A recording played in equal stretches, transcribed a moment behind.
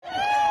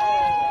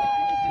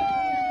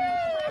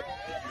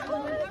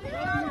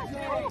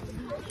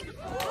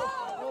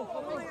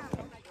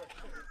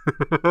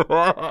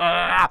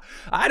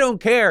I don't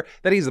care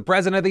that he's the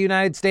president of the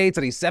United States,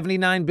 that he's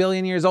 79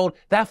 billion years old.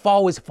 That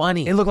fall was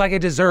funny. It looked like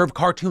it deserved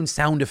cartoon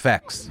sound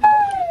effects.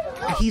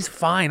 He's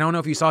fine. I don't know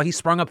if you saw, he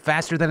sprung up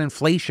faster than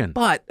inflation.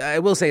 But I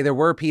will say there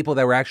were people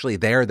that were actually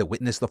there that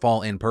witnessed the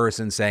fall in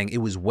person saying it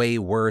was way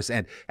worse.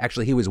 And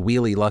actually he was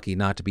really lucky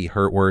not to be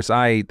hurt worse.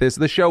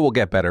 The show will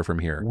get better from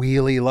here.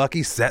 Really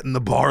lucky, setting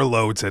the bar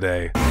low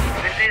today.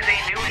 This is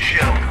a news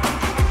show.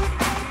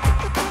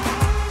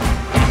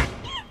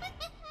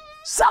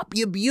 Sup,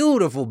 you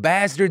beautiful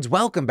bastards.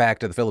 Welcome back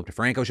to the Philip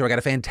DeFranco Show. I got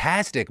a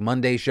fantastic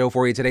Monday show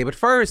for you today, but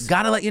first,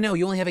 gotta let you know,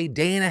 you only have a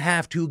day and a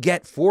half to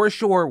get for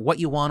sure what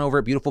you want over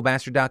at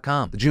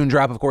beautifulbastard.com. The June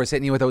drop, of course,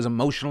 hitting you with those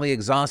emotionally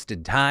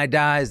exhausted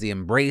tie-dyes, the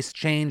embrace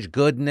change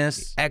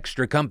goodness, the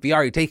extra comfy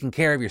are you taking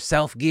care of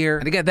yourself gear.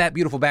 And to get that,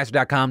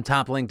 beautifulbastard.com,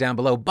 top link down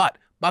below. But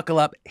buckle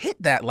up,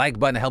 hit that like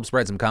button to help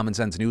spread some common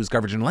sense news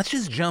coverage, and let's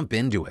just jump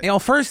into it. Y'all,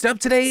 first up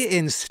today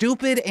in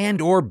stupid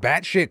and or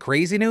batshit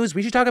crazy news,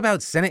 we should talk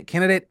about Senate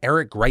candidate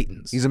Eric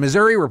Greitens. He's a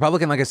Missouri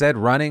Republican, like I said,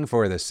 running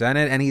for the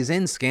Senate, and he's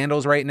in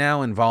scandals right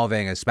now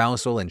involving a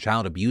spousal and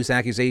child abuse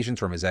accusations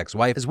from his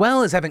ex-wife, as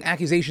well as having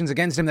accusations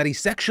against him that he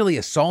sexually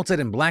assaulted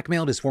and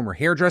blackmailed his former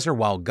hairdresser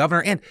while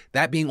governor, and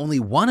that being only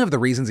one of the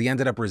reasons he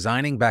ended up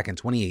resigning back in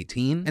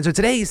 2018. And so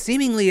today,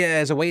 seemingly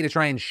as a way to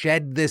try and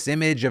shed this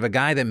image of a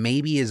guy that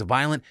maybe is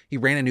violent, he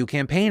ran a new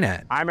campaign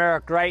ad. I'm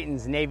Eric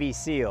Greitens, Navy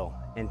SEAL,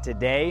 and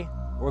today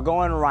we're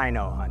going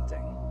rhino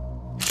hunting.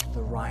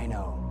 The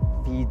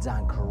rhino feeds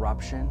on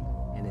corruption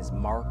and is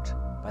marked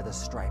by the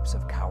stripes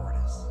of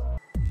cowardice.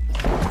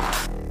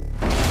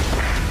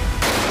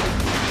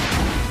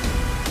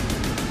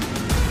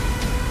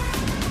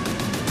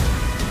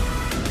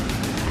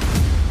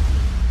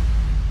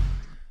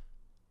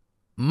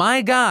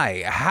 My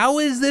guy, how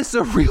is this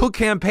a real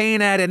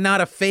campaign ad and not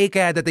a fake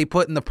ad that they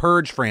put in the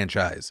Purge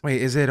franchise? Wait,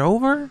 is it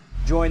over?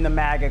 Join the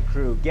MAGA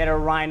crew, get a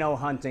rhino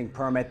hunting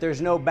permit. There's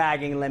no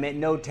bagging limit,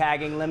 no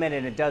tagging limit,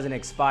 and it doesn't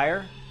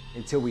expire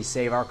until we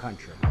save our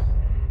country.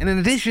 And in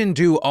addition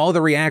to all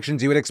the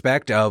reactions you would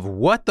expect of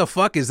what the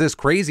fuck is this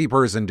crazy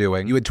person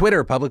doing, you had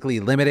Twitter publicly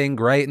limiting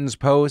Greitens'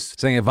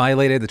 posts, saying it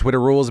violated the Twitter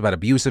rules about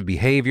abusive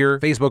behavior.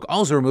 Facebook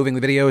also removing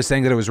the video,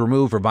 saying that it was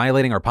removed for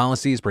violating our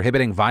policies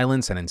prohibiting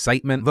violence and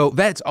incitement. Vote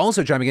Vets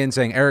also chiming in,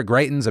 saying Eric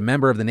Greitens, a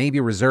member of the Navy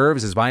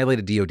Reserves, has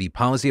violated DoD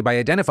policy by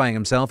identifying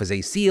himself as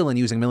a SEAL and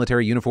using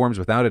military uniforms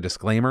without a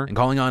disclaimer, and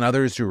calling on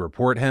others to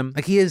report him.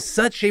 Like, he is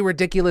such a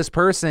ridiculous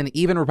person.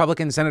 Even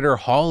Republican Senator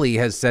Hawley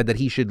has said that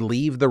he should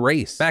leave the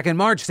race. Back in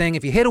March, saying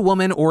if you hit a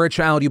woman or a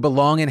child, you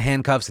belong in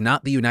handcuffs,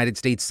 not the United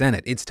States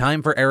Senate. It's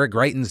time for Eric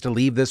Greitens to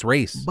leave this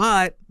race.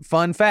 But,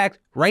 fun fact,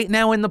 right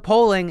now in the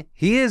polling,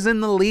 he is in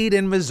the lead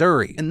in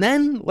Missouri. And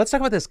then let's talk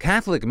about this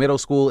Catholic middle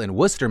school in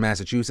Worcester,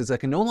 Massachusetts that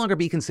can no longer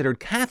be considered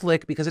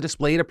Catholic because it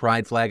displayed a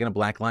pride flag and a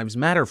Black Lives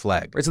Matter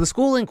flag. Right, so the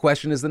school in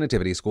question is the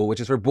Nativity School, which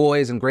is for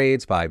boys in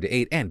grades 5 to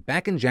 8. And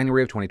back in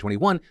January of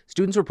 2021,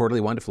 students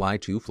reportedly wanted to fly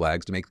 2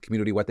 flags to make the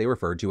community what they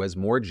referred to as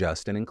more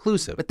just and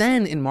inclusive. But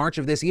then in March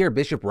of this year,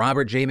 Bishop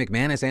Robert J.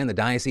 McManus and the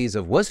Diocese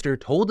of Worcester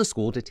told the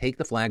school to take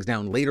the flags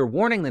down, later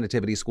warning the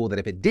Nativity School that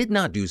if it did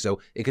not do so,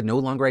 it could no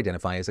longer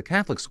identify as a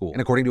Catholic school.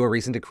 And according to a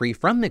recent decree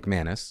from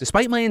McManus,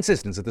 despite my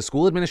insistence that the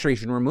school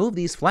administration remove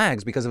these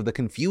flags because of the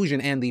confusion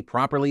and the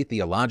properly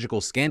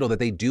theological scandal that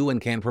they do and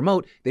can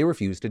promote, they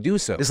refuse to do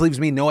so. This leaves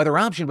me no other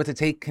option but to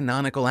take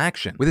canonical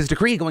action, with his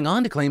decree going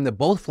on to claim that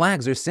both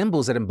flags are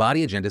symbols that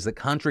embody agendas that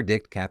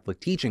contradict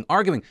Catholic teaching,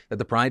 arguing that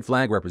the pride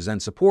flag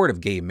represents support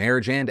of gay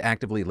marriage and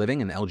actively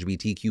living an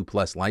LGBTQ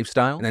plus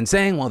lifestyle, and then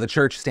saying while the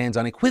church stands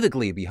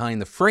unequivocally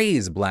behind the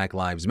phrase Black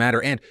Lives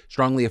Matter and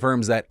strongly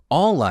affirms that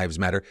all lives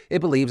matter, it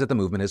believes that the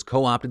movement has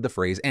co-opted the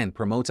phrase and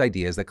promotes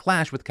ideas that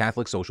clash with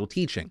Catholic social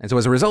teaching. And so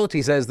as a result,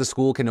 he says the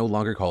school can no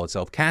longer call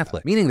itself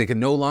Catholic, meaning they can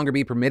no longer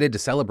be permitted to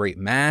celebrate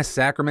mass,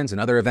 sacraments, and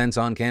other events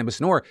on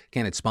campus, nor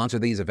can it sponsor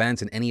these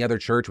events in any other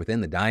church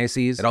within the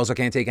diocese. It also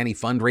can't take any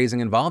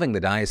fundraising involving the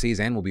diocese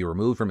and will be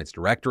removed from its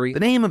directory. The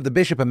name of the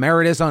Bishop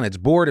Emeritus on its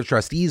board of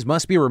trustees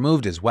must be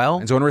removed as well.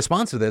 And so in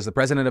response to this, the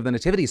president of the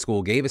Nativity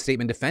School gave a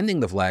statement defending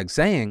the flag,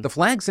 saying, "The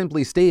flag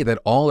simply state that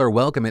all are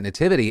welcome at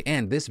Nativity,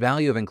 and this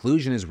value of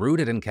inclusion is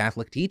rooted in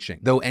Catholic teaching.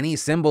 Though any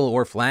symbol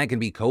or flag can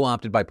be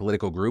co-opted by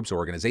political groups or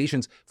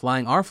organizations,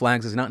 flying our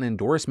flags is not an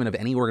endorsement of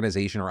any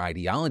organization or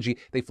ideology.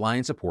 They fly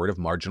in support of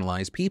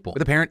marginalized people."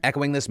 With a parent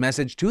echoing this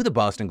message to the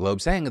Boston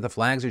Globe, saying that the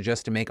flags are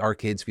just to make our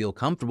kids feel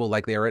comfortable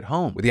like they are at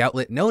home, with the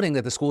outlet noting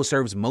that the school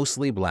serves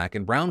mostly Black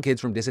and brown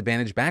kids from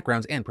disadvantaged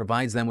backgrounds and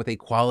provides them with a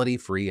quality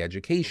free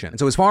education. And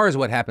so as far as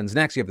what happens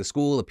next, you have the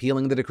school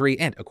appealing the decree,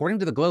 and according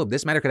to the Globe,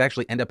 this matter could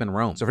actually end up in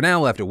Rome. So for now,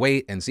 we'll have to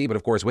wait and see, but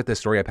of course, with this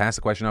story, I pass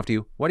the question off to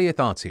you. What are your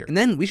thoughts here? And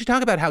then we should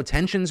talk about how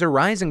tensions are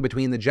rising rising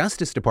between the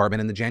Justice Department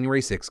and the January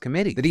 6th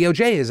committee. The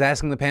DOJ is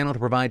asking the panel to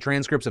provide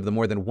transcripts of the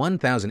more than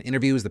 1,000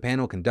 interviews the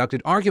panel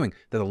conducted, arguing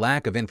that the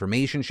lack of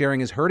information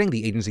sharing is hurting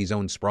the agency's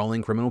own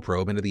sprawling criminal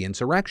probe into the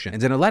insurrection.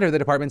 And in a letter, the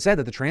department said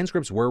that the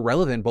transcripts were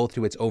relevant both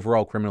to its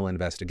overall criminal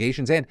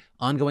investigations and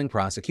ongoing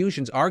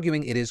prosecutions,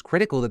 arguing it is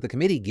critical that the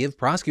committee give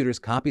prosecutors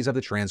copies of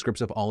the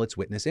transcripts of all its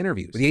witness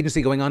interviews. With the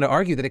agency going on to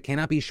argue that it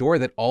cannot be sure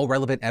that all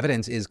relevant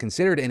evidence is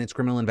considered in its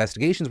criminal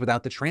investigations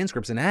without the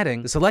transcripts, and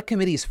adding, the Select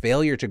Committee's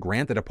failure to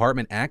grant the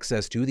department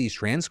access to these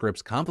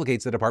transcripts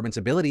complicates the department's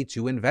ability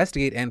to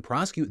investigate and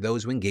prosecute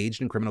those who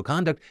engaged in criminal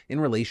conduct in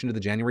relation to the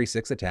January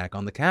 6th attack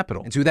on the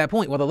Capitol. And to that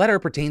point, while the letter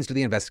pertains to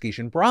the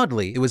investigation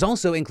broadly, it was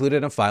also included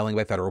in a filing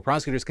by federal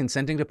prosecutors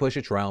consenting to push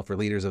a trial for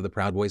leaders of the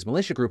Proud Boys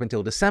militia group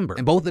until December.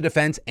 And both the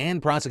defense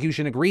and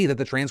prosecution agree that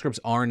the transcripts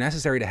are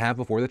necessary to have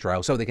before the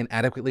trial so they can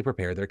adequately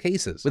prepare their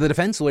cases, with the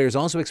defense lawyers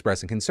also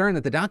expressing concern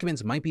that the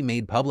documents might be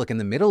made public in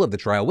the middle of the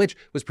trial, which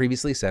was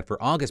previously set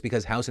for August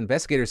because House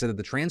investigators said that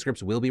the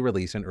transcripts will be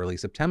released in early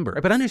September.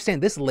 But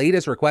understand, this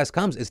latest request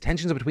comes as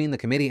tensions between the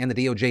committee and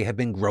the DOJ have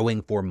been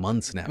growing for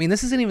months now. I mean,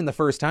 this isn't even the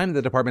first time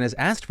the department has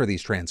asked for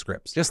these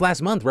transcripts. Just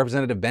last month,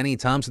 Representative Benny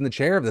Thompson, the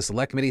chair of the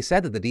Select Committee,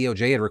 said that the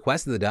DOJ had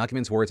requested the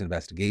documents for its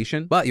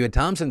investigation, but you had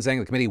Thompson saying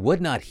the committee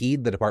would not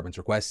heed the department's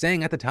request,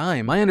 saying at the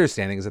time, my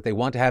understanding is that they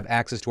want to have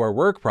access to our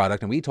work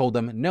product, and we told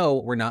them, no,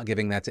 we're not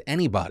giving that to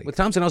anybody. With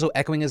Thompson also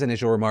echoing his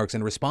initial remarks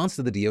in response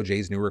to the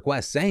DOJ's new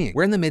request, saying,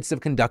 we're in the midst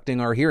of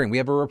conducting our hearing. We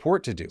have a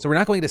report to do. So we're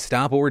not going to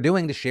stop what we're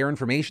doing to share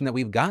information that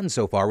we've gotten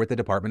so far with the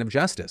Department of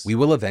Justice. We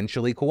will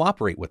eventually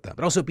cooperate with them.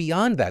 But also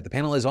beyond that, the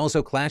panel has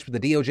also clashed with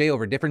the DOJ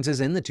over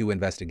differences in the two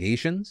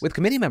investigations, with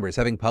committee members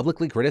having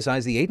publicly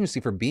criticized the agency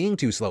for being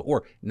too slow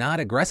or not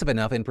aggressive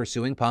enough in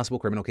pursuing possible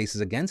criminal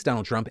cases against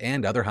Donald Trump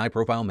and other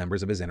high-profile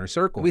members of his inner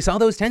circle. We saw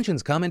those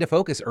tensions come into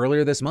focus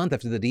earlier this month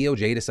after the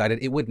DOJ decided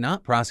it would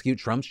not prosecute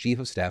Trump's chief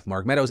of staff,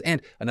 Mark Meadows,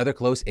 and another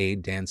close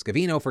aide, Dan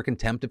Scavino, for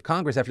contempt of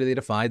Congress after they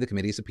defied the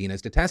committee's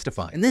subpoenas to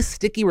testify. And this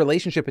sticky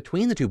relationship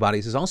between the two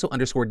bodies has also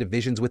underscored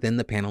divisions within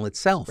the panel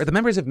itself, where the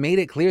members have made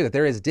it clear that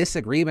there is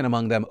disagreement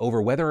among them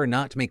over whether or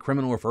not to make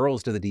criminal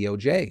referrals to the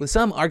DOJ, with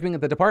some arguing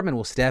that the department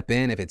will step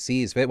in if it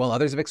sees fit, while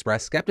others have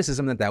expressed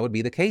skepticism that that would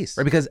be the case.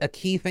 Right? Because a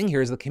key thing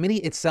here is the committee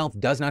itself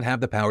does not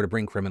have the power to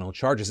bring criminal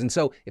charges, and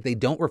so if they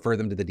don't refer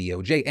them to the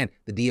DOJ and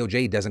the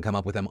DOJ doesn't come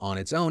up with them on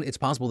its own, it's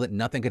possible that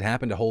nothing could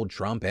happen to hold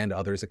Trump and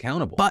others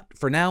accountable. But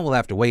for now, we'll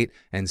have to wait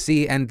and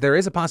see, and there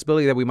is a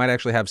possibility that we might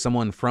actually have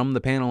someone from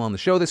the panel on the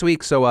show this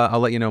week, so I'll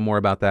let you know more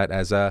about that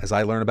as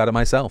I learn about it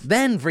myself.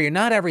 Then, for your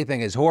Not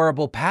Everything is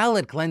Horrible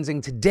palate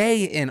cleansing,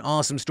 today in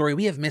Awesome Story,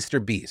 we have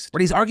Mr. Beast,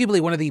 where he's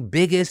arguably one of the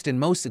biggest and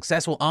most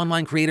successful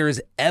online creators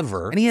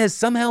ever, and he has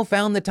somehow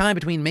found the time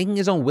between making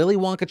his own Willy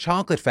Wonka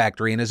chocolate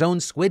factory and his own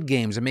Squid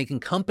Games and making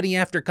company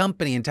after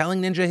company and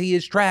telling Ninja he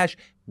is trash,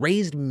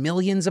 raised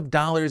millions of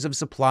dollars of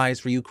supplies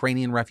for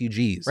Ukrainian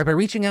refugees. Right, by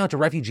reaching out to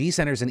refugee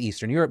centers in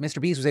Eastern Europe, Mr.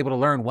 Beast was able to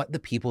learn what the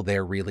people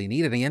there really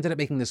needed, and he ended up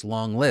making this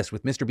long list,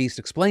 with Mr. Beast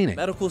explaining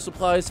medical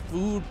supplies,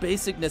 food,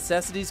 basic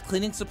necessities,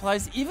 cleaning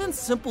supplies, even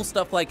simple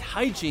stuff like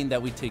hygiene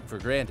that we take for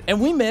granted. And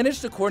we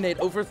managed to coordinate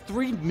over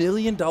 $3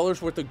 million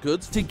worth of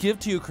goods to give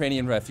to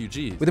Ukrainian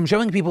refugees, with him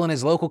showing people in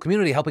his local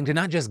community helping to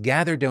not just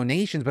gather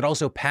donations, but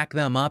also pack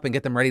them up and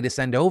get them ready to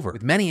send over,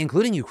 with many,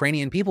 including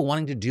Ukrainian people,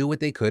 wanting to do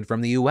what they could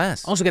from the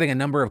US. Also getting a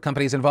number of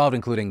companies involved,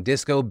 including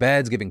Disco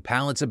Beds, giving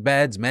pallets of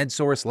beds,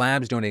 MedSource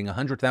Labs donating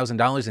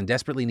 $100,000 in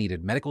desperately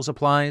needed medical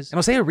supplies. And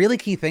I'll say a really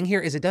key thing here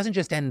is it doesn't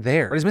just end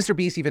there. But as Mr.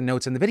 Beast even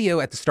notes in the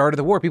video, at the start of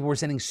the war, people were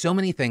sending so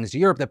many things to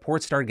Europe that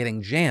ports started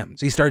getting jammed.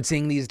 So you started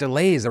seeing these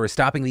delays that were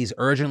stopping these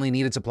urgently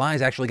needed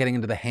supplies actually getting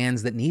into the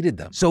hands that needed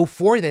them. So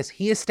for this,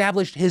 he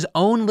established his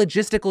own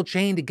logistical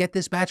chain to get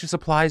this batch of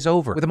supplies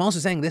over, with him also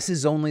saying this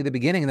is only the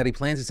beginning and that he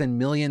plans to send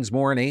millions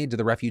more in aid to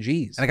the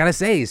refugees. And I gotta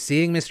say,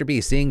 seeing Mr.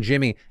 Beast, seeing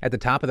Jimmy at the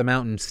top of the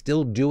mountain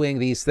still doing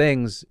these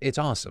things, it's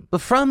awesome. But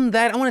from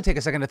that, I want to take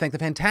a second to thank the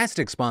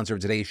fantastic sponsor of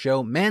today's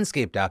show,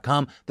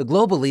 Manscaped.com, the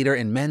global leader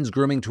in men's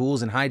grooming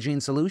tools and hygiene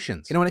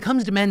solutions. You know, when it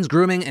comes to men's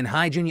grooming and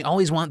hygiene, you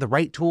always want the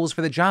right tools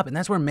for the job, and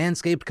that's where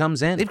Manscaped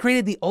comes in. They've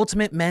created the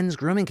ultimate men's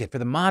grooming kit for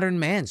the modern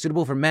man,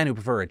 suitable for men who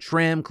prefer a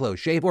trim, close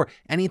shave, or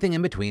anything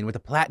in between, with the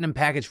Platinum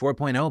Package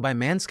 4.0 by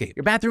Manscaped.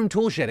 Your bathroom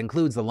tool shed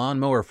includes the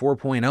Lawnmower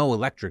 4.0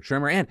 electric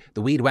trimmer and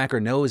the Weed Whacker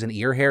nose and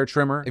ear hair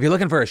trimmer. If you're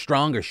looking for a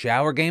stronger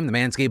shower game, the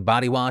Manscaped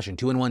Body Wash and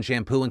 2-in-1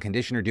 shampoo and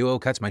conditioner duo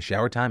cuts my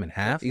shower time in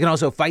half. You can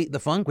also fight the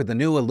funk with the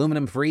new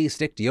aluminum-free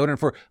stick deodorant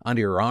for under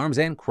your arms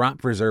and crop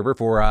preserver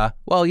for,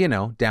 well, you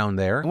know, down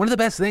there. And one of the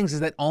best things is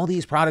that all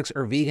these products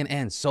are vegan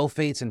and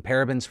sulfates and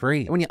parabens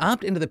free. And when you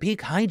opt into the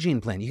Peak Hygiene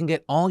Plan, you can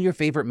get all your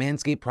favorite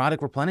Manscaped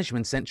product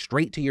replenishment sent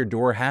straight to your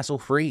door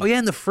hassle-free. Oh yeah,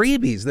 and the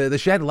freebies, the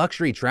Shed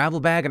Luxury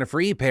Travel Bag and a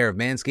free pair of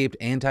Manscaped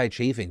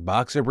anti-chafing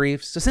boxer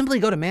briefs. So simply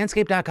go to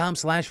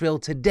manscaped.com/Phil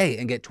today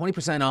and get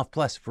 20% off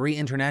plus free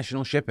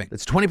international shipping.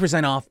 That's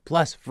 20% off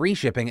plus free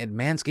shipping at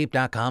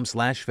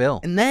manscaped.com/Phil.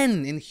 And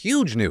then, in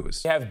huge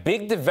news, We have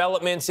big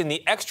developments in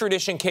the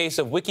extradition case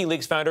of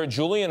WikiLeaks founder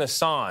Julian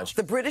Assange.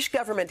 The British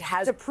government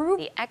has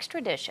approved the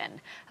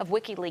extradition of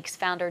WikiLeaks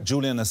founder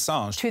Julian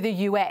Assange to the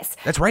U.S.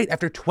 that's right,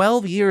 after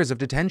 12 years of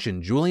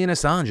detention, Julian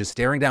Assange is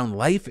staring down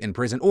life in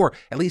prison, or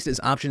at least his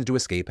options to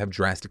escape have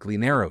drastically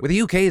narrowed. With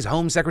the UK's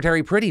Home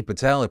Secretary Priti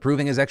Patel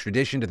approving his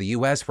extradition to the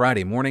US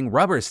Friday morning,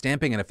 rubber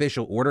stamping an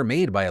official order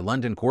made by a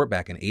London court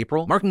back in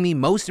April, marking the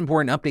most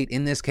important update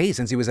in this case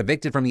since he was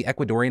evicted from the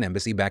Ecuadorian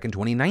embassy back in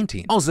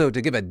 2019. Also,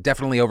 to give a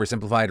definitely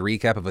oversimplified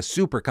recap of a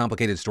super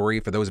complicated story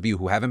for those of you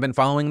who haven't been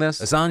following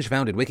this, Assange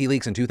founded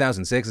WikiLeaks in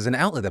 2006 as an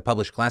outlet that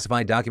published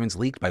classified documents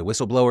leaked by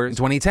whistleblowers. In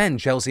 2010,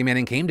 Chelsea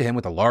Manning came to him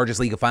with the largest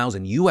leak of files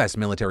in US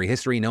military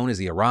history known as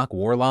the Iraq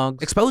War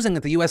Logs, exposing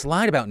that the US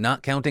lied about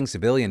not counting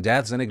civilian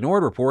deaths and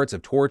ignored reports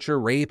of torture,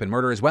 rape, and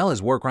murder, as well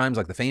as war crimes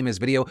like the famous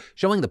video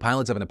showing the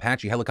pilots of an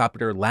Apache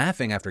helicopter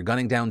laughing after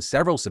gunning down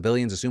several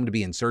civilians assumed to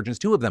be insurgents,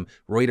 two of them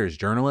Reuters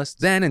journalists.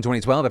 Then, in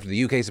 2012, after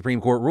the UK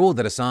Supreme Court ruled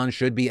that Assange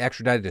should be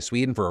extradited to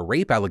Sweden for a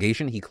rape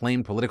allegation, he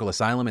claimed political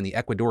asylum in the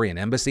Ecuadorian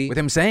embassy, with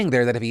him saying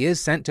there that if he is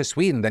sent to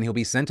Sweden, then he'll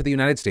be sent to the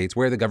United States,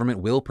 where the government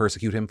will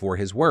persecute him for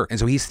his work. And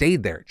so he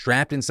stayed there,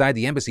 trapped inside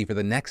the embassy for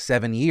the next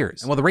 7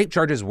 years. And while the rape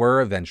charges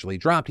were eventually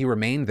dropped, he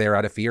remained there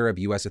out of fear of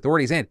US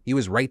authorities, and he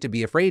was right to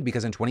be afraid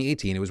because in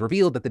 2018 it was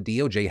revealed that the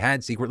DOJ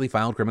had secretly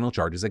filed criminal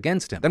charges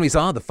against him. Then we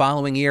saw the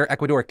following year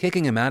Ecuador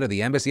kicking him out of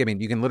the embassy. I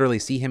mean, you can literally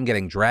see him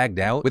getting dragged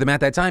out, with him at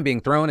that time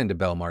being thrown into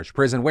Belmarsh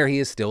prison, where he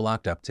is still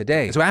locked up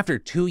today. And so after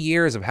 2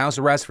 years of house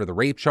arrest for the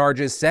rape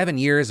charges, 7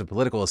 years of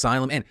political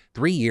asylum, and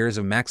 3 years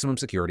of maximum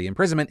security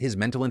imprisonment, his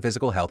mental and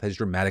physical health has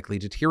dramatically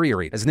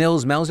deteriorated. As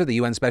Nils Melzer, the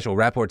UN Special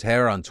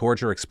Rapporteur on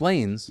Torture,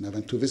 explains, and I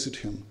went to visit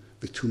him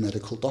with 2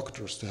 medical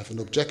doctors to have an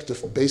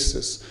objective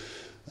basis,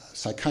 a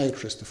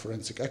psychiatrist, a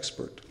forensic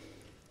expert.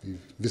 We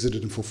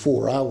visited him for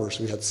 4 hours.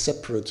 We had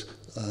separate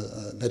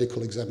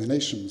medical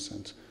examinations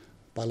and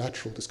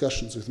bilateral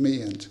discussions with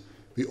me, and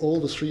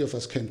all the 3 of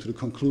us came to the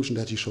conclusion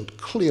that he showed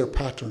clear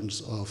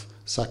patterns of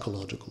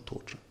psychological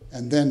torture.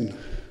 And then,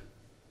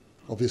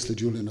 obviously,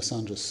 Julian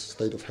Assange's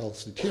state of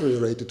health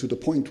deteriorated to the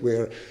point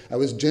where I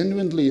was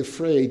genuinely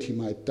afraid he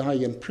might die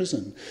in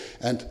prison.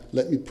 And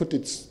let me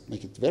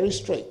make it very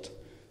straight.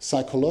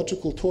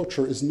 Psychological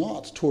torture is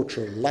not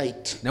torture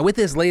light. Now, with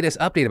this latest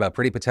update about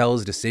Priti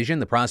Patel's decision,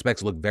 the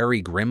prospects look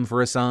very grim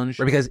for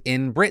Assange, because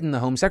in Britain, the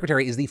Home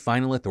Secretary is the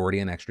final authority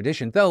on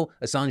extradition, though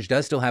Assange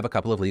does still have a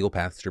couple of legal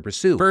paths to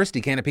pursue. First,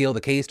 he can appeal the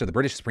case to the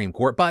British Supreme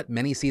Court, but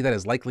many see that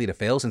as likely to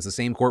fail since the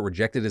same court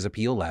rejected his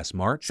appeal last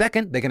March.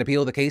 Second, they can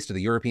appeal the case to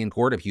the European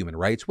Court of Human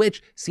Rights,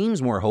 which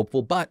seems more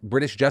hopeful, but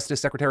British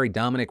Justice Secretary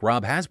Dominic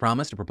Raab has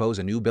promised to propose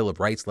a new Bill of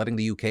Rights letting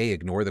the UK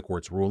ignore the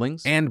court's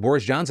rulings. And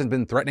Boris Johnson's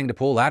been threatening to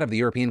pull out of the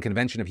European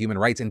Convention of Human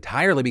Rights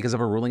entirely because of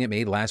a ruling it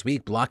made last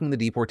week blocking the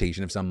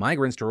deportation of some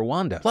migrants to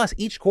Rwanda. Plus,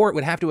 each court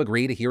would have to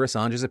agree to hear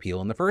Assange's appeal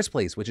in the first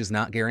place, which is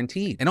not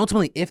guaranteed. And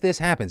ultimately, if this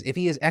happens, if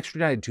he is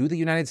extradited to the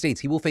United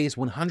States, he will face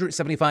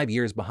 175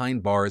 years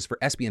behind bars for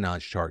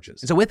espionage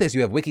charges. And so with this,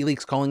 you have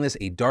WikiLeaks calling this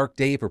a dark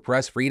day for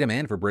press freedom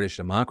and for British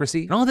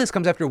democracy. And all of this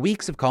comes after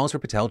weeks of calls for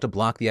Patel to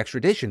block the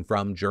extradition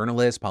from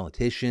journalists,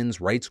 politicians,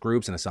 rights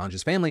groups, and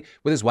Assange's family,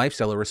 with his wife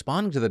Stella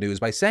responding to the news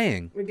by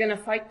saying, "We're going to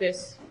fight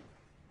this.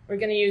 We're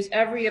going to use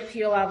every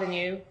appeal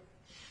avenue,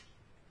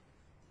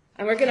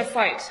 and we're going to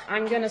fight.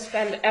 I'm going to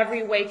spend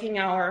every waking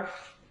hour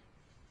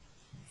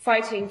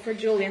fighting for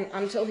Julian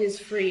until he's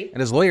free." And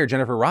his lawyer,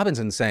 Jennifer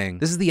Robinson, saying,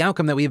 "This is the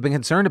outcome that we have been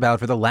concerned about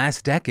for the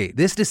last decade.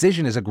 This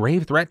decision is a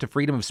grave threat to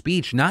freedom of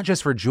speech, not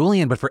just for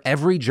Julian, but for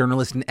every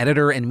journalist and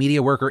editor and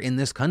media worker in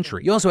this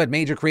country." You also had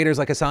major creators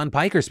like Hassan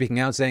Piker speaking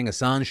out saying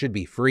Assange should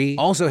be free,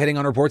 also hitting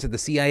on reports that the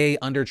CIA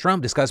under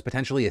Trump discussed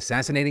potentially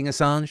assassinating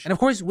Assange. And of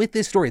course, with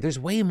this story, there's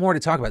way more to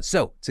talk about.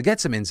 So, to get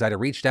some insight, I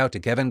reached out to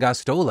Kevin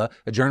Gostola,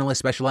 a journalist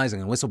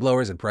specializing in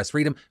whistleblowers and press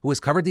freedom, who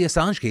has covered the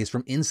Assange case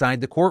from inside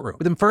the courtroom,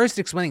 with him first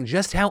explaining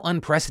just how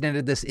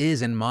unprecedented this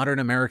is in modern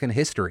American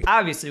history.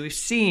 Obviously, we've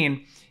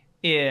seen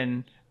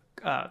in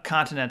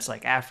continents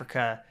like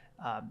Africa,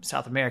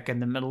 South America,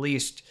 and the Middle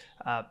East,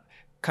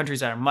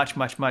 countries that are much,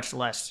 much, much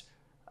less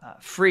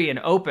free and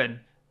open,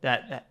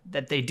 that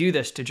they do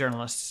this to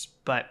journalists.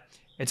 But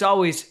it's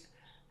always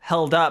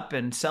held up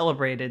and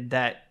celebrated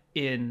that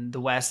in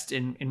the West,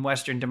 in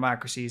Western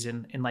democracies,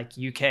 in like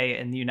UK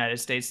and the United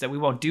States, that we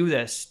won't do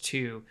this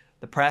to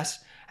the press.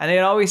 And they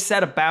had always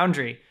set a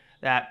boundary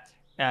that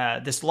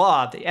this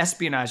law, the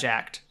Espionage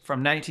Act from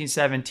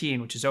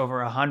 1917, which is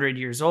over 100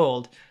 years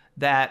old,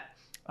 that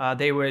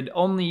they would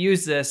only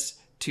use this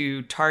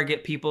to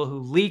target people who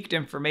leaked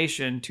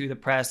information to the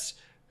press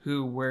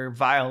who were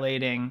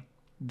violating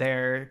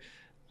their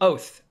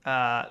oath,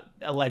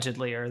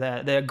 allegedly, or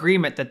the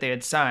agreement that they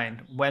had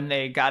signed when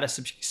they got a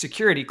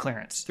security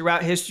clearance.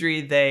 Throughout history,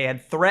 they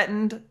had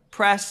threatened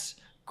press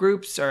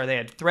groups, or they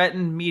had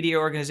threatened media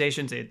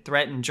organizations, they had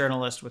threatened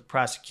journalists with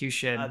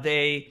prosecution.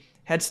 They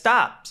had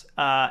stopped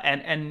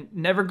and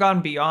never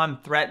gone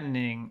beyond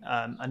threatening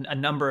a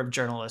number of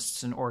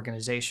journalists and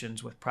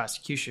organizations with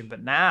prosecution.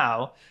 But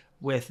now,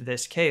 with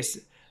this case,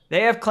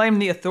 They have claimed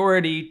the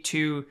authority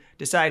to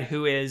decide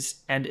who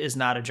is and is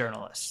not a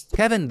journalist.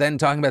 Kevin then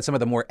talking about some of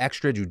the more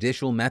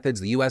extrajudicial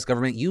methods the U.S.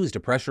 government used to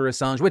pressure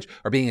Assange, which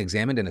are being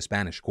examined in a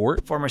Spanish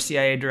court. Former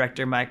CIA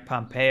Director Mike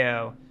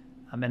Pompeo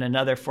and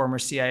another former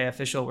CIA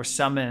official were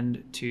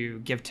summoned to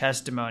give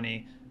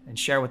testimony and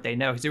share what they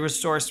know. Because they were a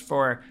source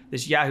for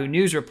this Yahoo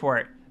News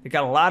report that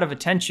got a lot of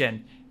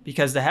attention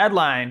because the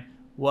headline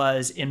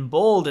was in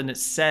bold and it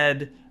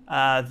said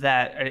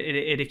that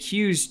it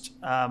accused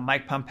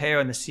Mike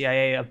Pompeo and the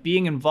CIA of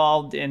being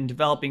involved in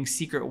developing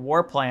secret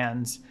war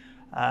plans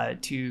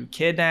to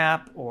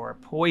kidnap or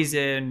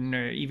poison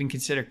or even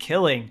consider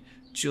killing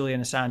Julian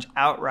Assange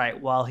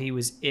outright while he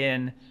was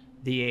in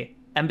the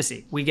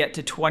embassy. We get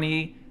to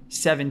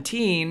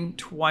 2017,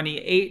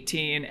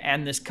 2018,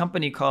 and this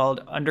company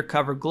called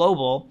Undercover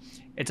Global.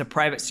 It's a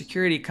private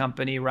security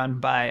company run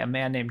by a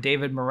man named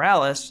David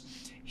Morales.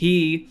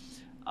 He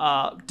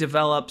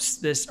develops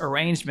this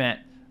arrangement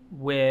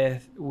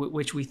with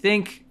which we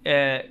think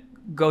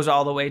goes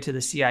all the way to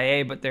the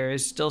CIA, but there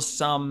is still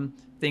some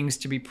things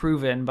to be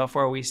proven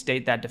before we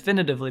state that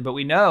definitively. But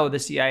we know the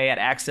CIA had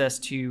access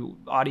to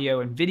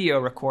audio and video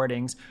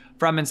recordings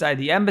from inside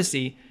the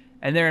embassy,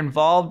 and they're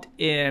involved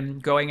in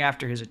going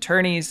after his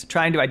attorneys,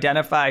 trying to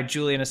identify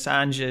Julian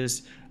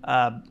Assange's,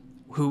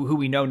 who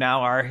we know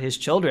now are his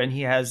children.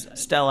 He has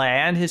Stella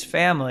and his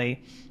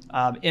family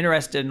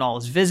interested in all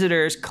his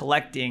visitors,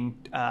 collecting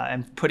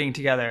and putting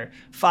together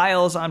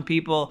files on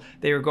people.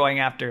 They were going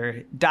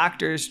after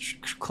doctors,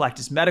 collect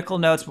his medical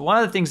notes. But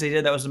one of the things they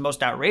did that was the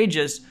most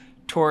outrageous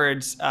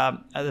towards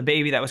the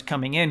baby that was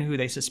coming in, who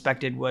they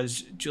suspected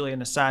was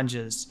Julian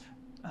Assange's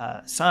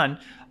son,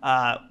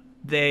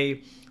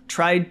 they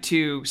tried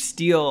to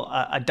steal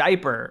a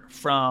diaper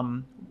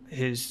from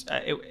his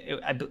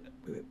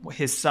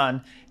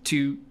son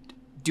to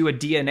do a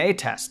DNA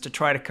test to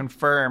try to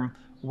confirm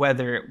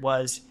whether it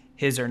was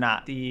his or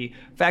not. The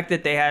fact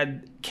that they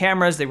had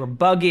cameras, they were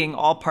bugging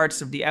all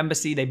parts of the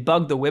embassy. They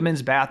bugged the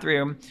women's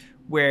bathroom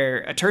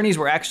where attorneys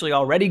were actually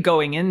already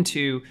going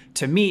into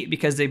to meet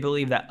because they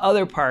believed that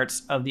other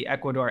parts of the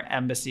Ecuador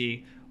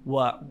embassy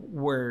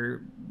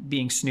were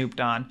being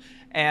snooped on.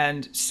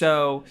 And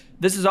so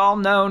this is all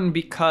known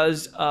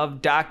because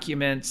of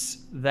documents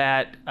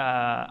that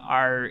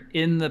are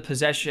in the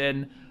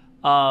possession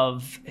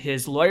of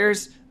his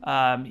lawyers.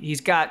 He's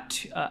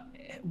got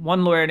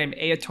one lawyer named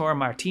Aitor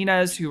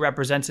Martinez who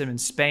represents him in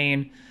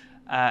Spain.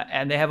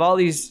 And they have all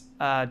these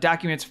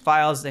documents,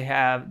 files.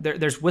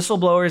 There's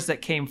whistleblowers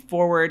that came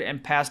forward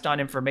and passed on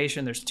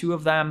information. There's 2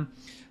 of them.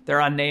 They're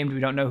unnamed.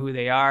 We don't know who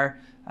they are.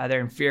 They're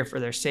in fear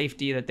for their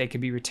safety, that they could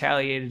be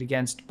retaliated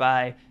against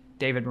by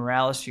David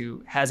Morales,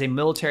 who has a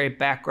military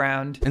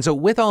background. And so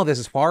with all this,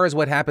 as far as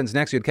what happens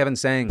next, you had Kevin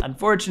saying,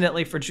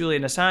 unfortunately for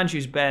Julian Assange,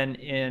 who's been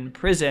in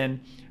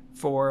prison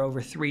for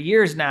over 3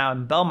 years now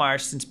in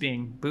Belmarsh since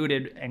being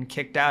booted and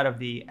kicked out of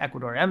the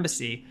Ecuador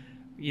embassy,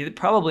 it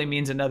probably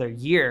means another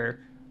year,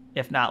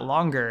 if not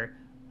longer,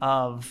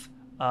 of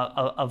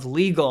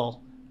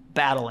legal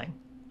battling.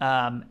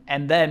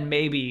 And then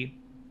maybe,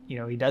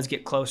 he does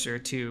get closer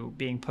to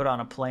being put on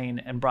a plane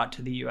and brought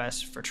to the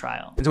U.S. for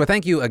trial. And so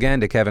thank you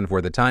again to Kevin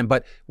for the time.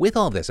 But with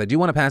all this, I do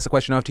want to pass the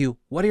question off to you.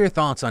 What are your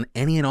thoughts on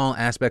any and all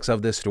aspects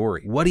of this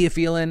story? What are you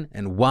feeling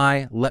and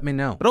why? Let me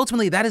know. But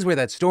ultimately, that is where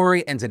that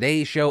story and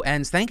today's show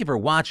ends. Thank you for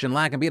watching,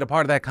 like, and being a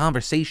part of that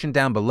conversation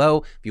down below.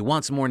 If you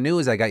want some more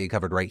news, I got you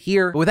covered right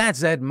here. But with that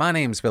said, my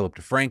name's Philip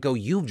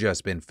DeFranco. You've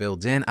just been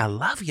filled in. I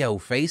love yo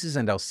faces,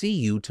 and I'll see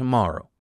you tomorrow.